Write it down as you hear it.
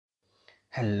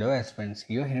Hello aspirants,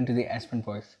 you're hearing to the aspirant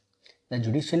voice. The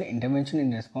judicial intervention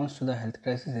in response to the health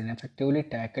crisis ineffectively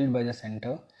tackled by the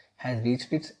centre has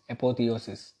reached its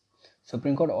apotheosis.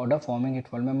 Supreme Court order forming a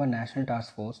 12-member national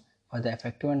task force for the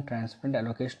effective and transparent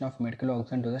allocation of medical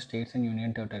oxygen to the states and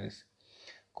union territories.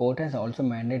 Court has also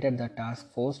mandated the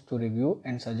task force to review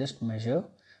and suggest measures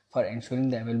for ensuring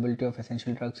the availability of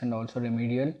essential drugs and also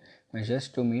remedial measures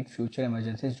to meet future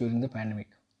emergencies during the pandemic.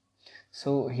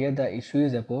 So here the issue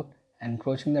is about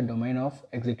encroaching the domain of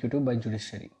executive by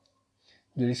judiciary.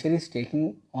 Judiciary is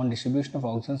taking on distribution of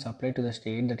oxygen supply to the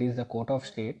state, that is the court of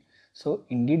state. So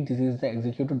indeed this is the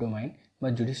executive domain,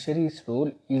 but judiciary's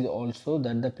role is also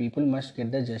that the people must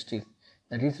get the justice,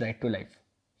 that is right to life.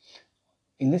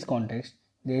 In this context,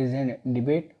 there is a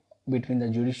debate between the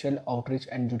judicial outreach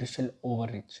and judicial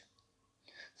overreach.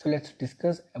 So let's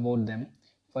discuss about them.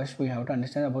 First, we have to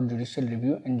understand about judicial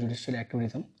review and judicial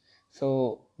activism.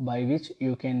 So by which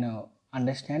you can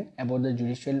understand about the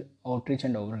judicial outreach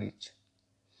and overreach.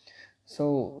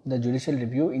 So the judicial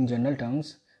review in general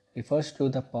terms refers to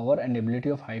the power and ability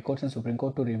of High Courts and Supreme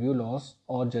Court to review laws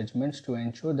or judgments to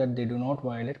ensure that they do not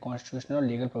violate constitutional or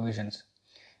legal provisions.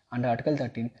 Under Article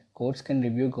 13, courts can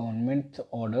review government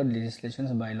order,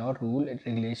 legislations, bylaw, rule,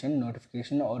 regulation,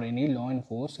 notification or any law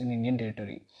enforced in Indian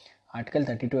territory. Article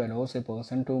 32 allows a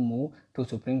person to move to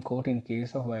Supreme Court in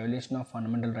case of violation of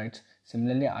fundamental rights.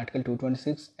 Similarly, Article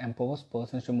 226 empowers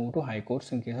persons to move to High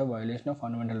Courts in case of violation of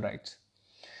fundamental rights.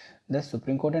 The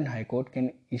Supreme Court and High Court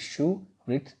can issue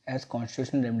writs as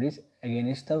constitutional remedies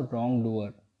against the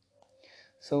wrongdoer.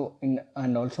 So,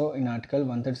 also in Article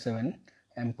 137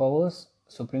 empowers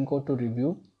Supreme Court to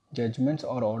review judgments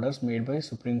or orders made by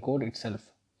Supreme Court itself.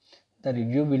 The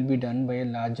review will be done by a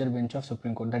larger bench of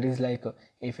Supreme Court. That is like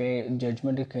if a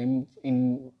judgment came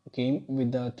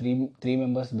with the three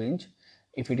members bench,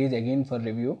 if it is again for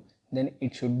review, then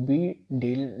it should be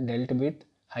dealt with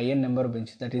higher number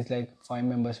bench, that is like 5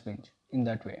 members bench, in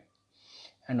that way.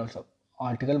 And also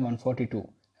Article 142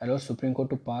 allows Supreme Court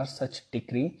to pass such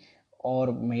decree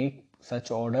or make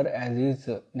such order as is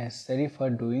necessary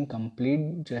for doing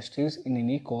complete justice in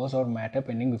any cause or matter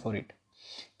pending before it.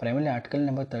 Primarily, Article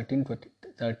number 13,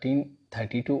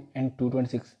 32 and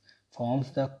 226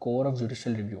 forms the core of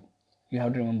judicial review. You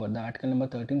have to remember the Article number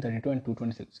 13, 32 and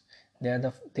 226.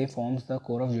 They forms the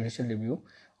core of judicial review,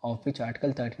 of which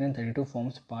Article 13 and 32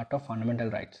 forms part of fundamental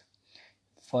rights.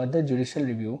 Further judicial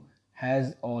review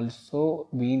has also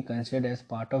been considered as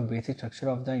part of basic structure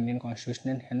of the Indian Constitution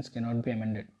and hence cannot be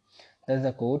amended. Thus,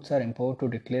 the courts are empowered to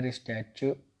declare a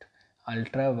statute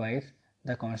ultra vires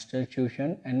the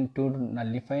Constitution and to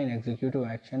nullify an executive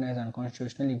action as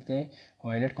unconstitutional if they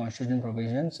violate constitutional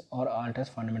provisions or alters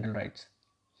fundamental rights.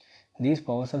 These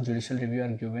powers of judicial review are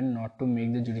given not to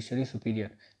make the judiciary superior,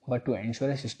 but to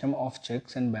ensure a system of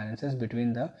checks and balances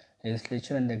between the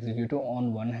legislature and the executive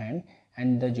on one hand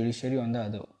and the judiciary on the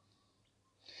other.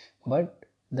 But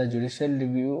the judicial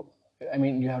review,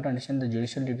 you have to understand the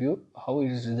judicial review, how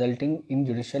it is resulting in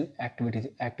judicial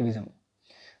activism.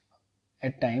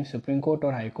 At times, Supreme Court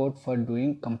or High Court, for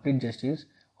doing complete justice,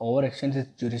 overextends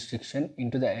its jurisdiction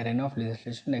into the arena of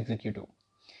legislation and executive.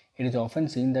 It is often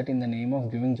seen that in the name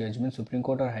of giving judgment, Supreme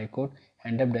Court or High Court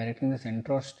end up directing the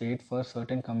centre or state for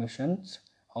certain commissions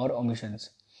or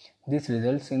omissions. This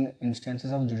results in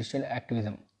instances of judicial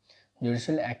activism.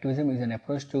 Judicial activism is an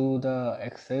approach to the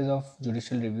exercise of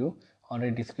judicial review or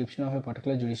a description of a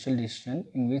particular judicial decision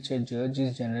in which a judge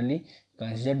is generally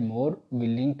considered more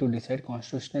willing to decide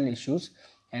constitutional issues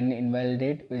and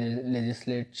invalidate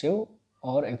legislative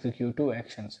or executive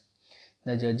actions.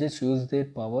 The judges use their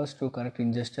powers to correct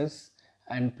injustice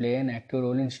and play an active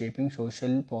role in shaping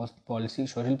social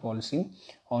policy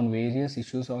on various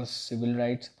issues of civil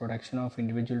rights, protection of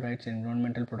individual rights,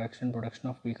 environmental protection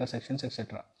of weaker sections,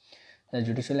 etc. The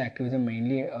judicial activism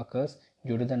mainly occurs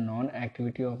due to the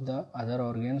non-activity of the other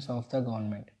organs of the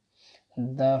government.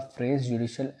 The phrase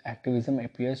judicial activism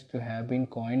appears to have been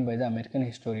coined by the American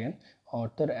historian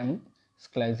Arthur M.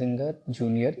 Schlesinger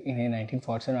Jr. in a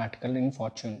 1947 article in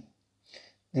Fortune.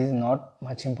 This is not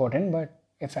much important, but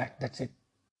a fact, that's it.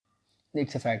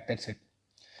 It's a fact, that's it.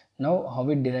 Now, how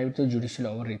it derives to judicial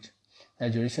overreach. The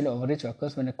judicial overreach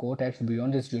occurs when a court acts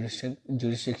beyond its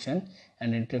jurisdiction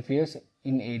and interferes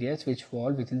in areas which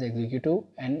fall within the executive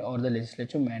and or the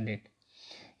legislative mandate.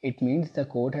 It means the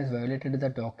court has violated the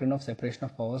doctrine of separation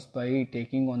of powers by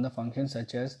taking on the functions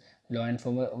such as law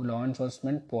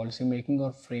enforcement, policy making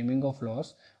or framing of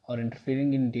laws, or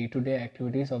interfering in day-to-day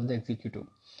activities of the executive.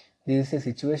 This is a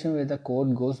situation where the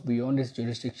court goes beyond its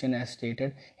jurisdiction as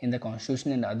stated in the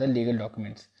Constitution and other legal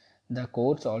documents. The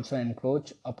courts also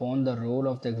encroach upon the role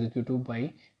of the executive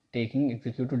by taking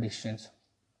executive decisions.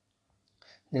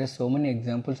 There are so many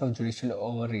examples of judicial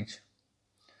overreach.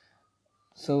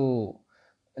 So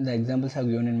the examples are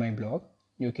given in my blog.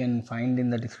 You can find in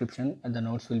the description, and the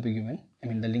notes will be given.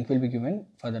 The link will be given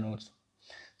for the notes.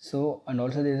 So, and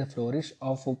also there is a flourish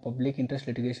of public interest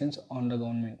litigations on the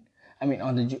government.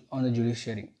 On the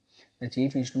judiciary. The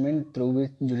chief instrument through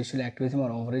which judicial activism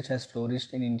or overreach has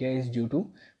flourished in India is due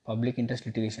to public interest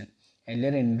litigation. Earlier,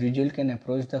 an individual can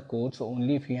approach the courts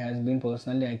only if he has been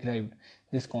personally aggrieved.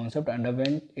 This concept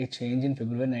underwent a change in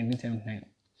February 1979.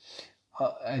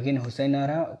 Again,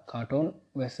 Husainara Khatun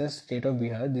versus State of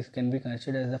Bihar. This can be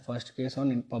considered as the first case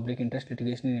on public interest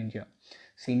litigation in India.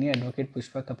 Senior advocate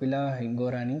Pushpa Kapila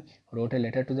Hingorani wrote a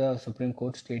letter to the Supreme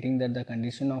Court stating that the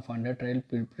condition of under trial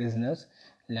prisoners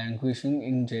languishing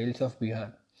in jails of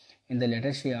Bihar. In the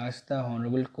letter, she asked the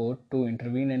Honorable Court to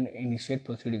intervene and initiate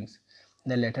proceedings.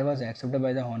 The letter was accepted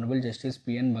by the Honorable Justice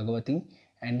P.N. Bhagwati,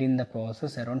 and in the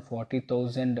process, around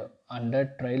 40,000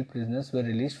 under trial prisoners were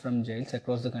released from jails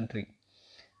across the country.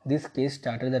 This case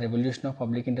started the revolution of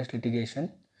public interest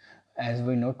litigation as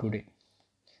we know today.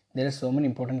 There are so many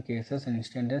important cases and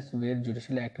instances where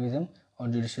judicial activism or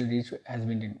judicial reach has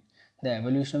been done. The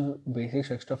evolution of basic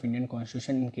structure of Indian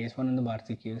Constitution in case 1 and the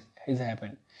Bharati case has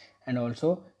happened. And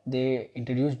also they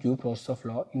introduced due process of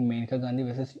law in Maneka Gandhi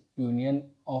versus Union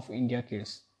of India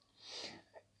case.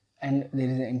 And there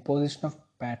is an imposition of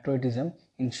patriotism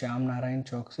in Shyam Narayan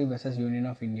Choksi versus Union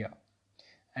of India.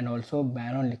 And also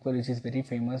ban on liquor, which is very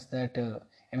famous. That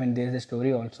there is a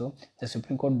story also. The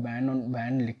Supreme Court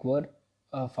banned liquor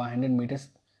 500 meters.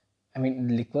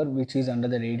 Liquor which is under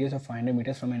the radius of 500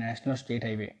 meters from a national state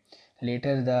highway.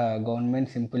 Later, the government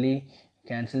simply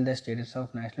cancelled the status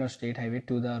of national state highway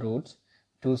to the roads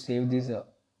to save this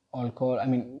alcohol.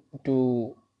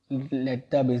 To let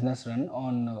the business run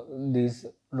on these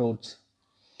roads.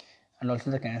 And also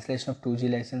the cancellation of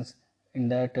 2G license. In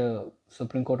that,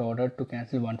 Supreme Court ordered to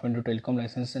cancel 122 telecom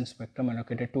licenses and spectrum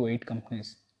allocated to 8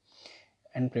 companies.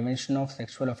 And prevention of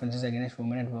sexual offences against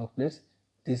women at workplace.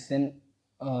 This in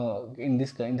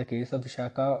the case of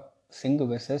Vishaka Singh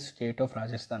versus State of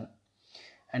Rajasthan.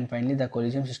 And finally, the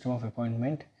collegium system of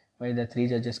appointment, where the 3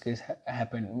 judges case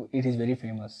happened. It is very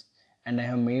famous, and I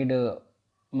have made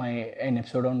an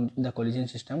episode on the collegium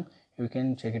system. You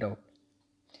can check it out.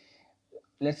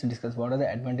 Let's discuss what are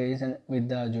the advantages with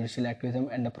the judicial activism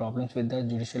and the problems with the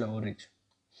judicial overreach.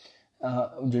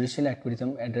 Judicial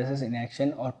activism addresses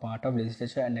inaction or part of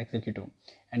legislature and executive,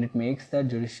 and it makes the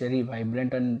judiciary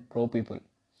vibrant and pro-people.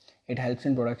 It helps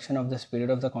in production of the spirit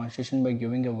of the Constitution by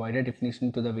giving a wider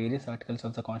definition to the various articles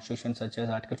of the Constitution, such as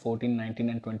Article 14, 19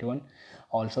 and 21,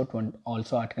 also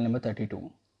Article number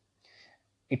 32.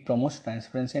 It promotes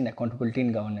transparency and accountability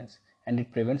in governance, and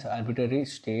it prevents arbitrary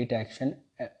state action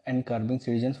and curbing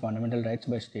citizens' fundamental rights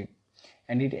by state.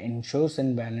 And it ensures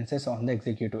and balances on the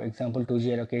executive. Example,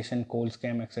 2G allocation, coal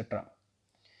scam, etc.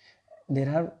 There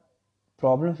are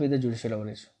problems with the judicial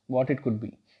overreach. What it could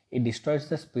be? It destroys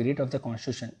the spirit of the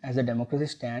Constitution, as the democracy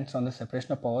stands on the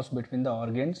separation of powers between the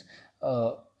organs,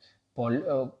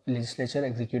 legislature,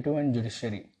 executive and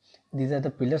judiciary. These are the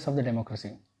pillars of the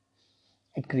democracy.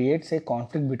 It creates a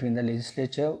conflict between the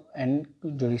legislature and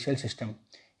judicial system.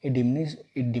 It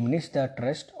diminishes the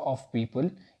trust of people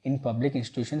in public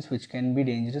institutions, which can be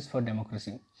dangerous for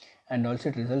democracy. And also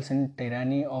it results in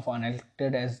tyranny of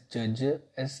unelected as judges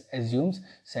assumes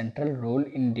central role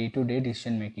in day-to-day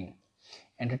decision making.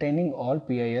 Entertaining all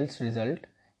PILs result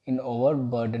in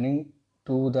overburdening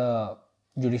to the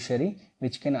judiciary,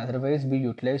 which can otherwise be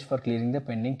utilized for clearing the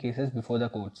pending cases before the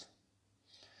courts.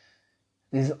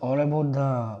 This is all about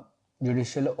the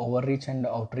judicial overreach and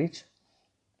outreach.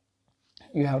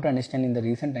 You have to understand, in the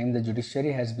recent time, the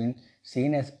judiciary has been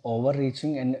seen as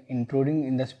overreaching and intruding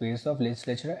in the space of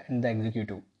legislature and the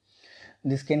executive.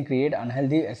 This can create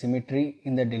unhealthy asymmetry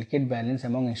in the delicate balance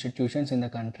among institutions in the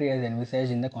country as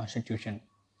envisaged in the Constitution.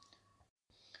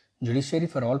 Judiciary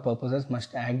for all purposes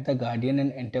must act the guardian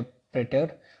and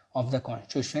interpreter of the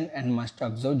Constitution and must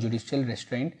observe judicial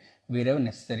restraint wherever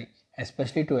necessary,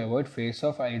 especially to avoid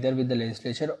face-off either with the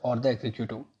legislature or the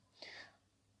executive.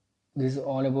 This is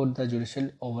all about the judicial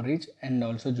overreach and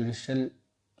also judicial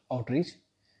outreach.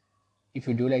 If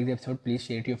you do like the episode, please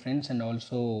share it to your friends, and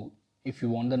also if you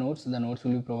want the notes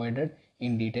will be provided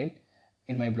in detail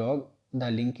in my blog.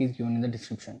 The link is given in the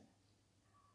description.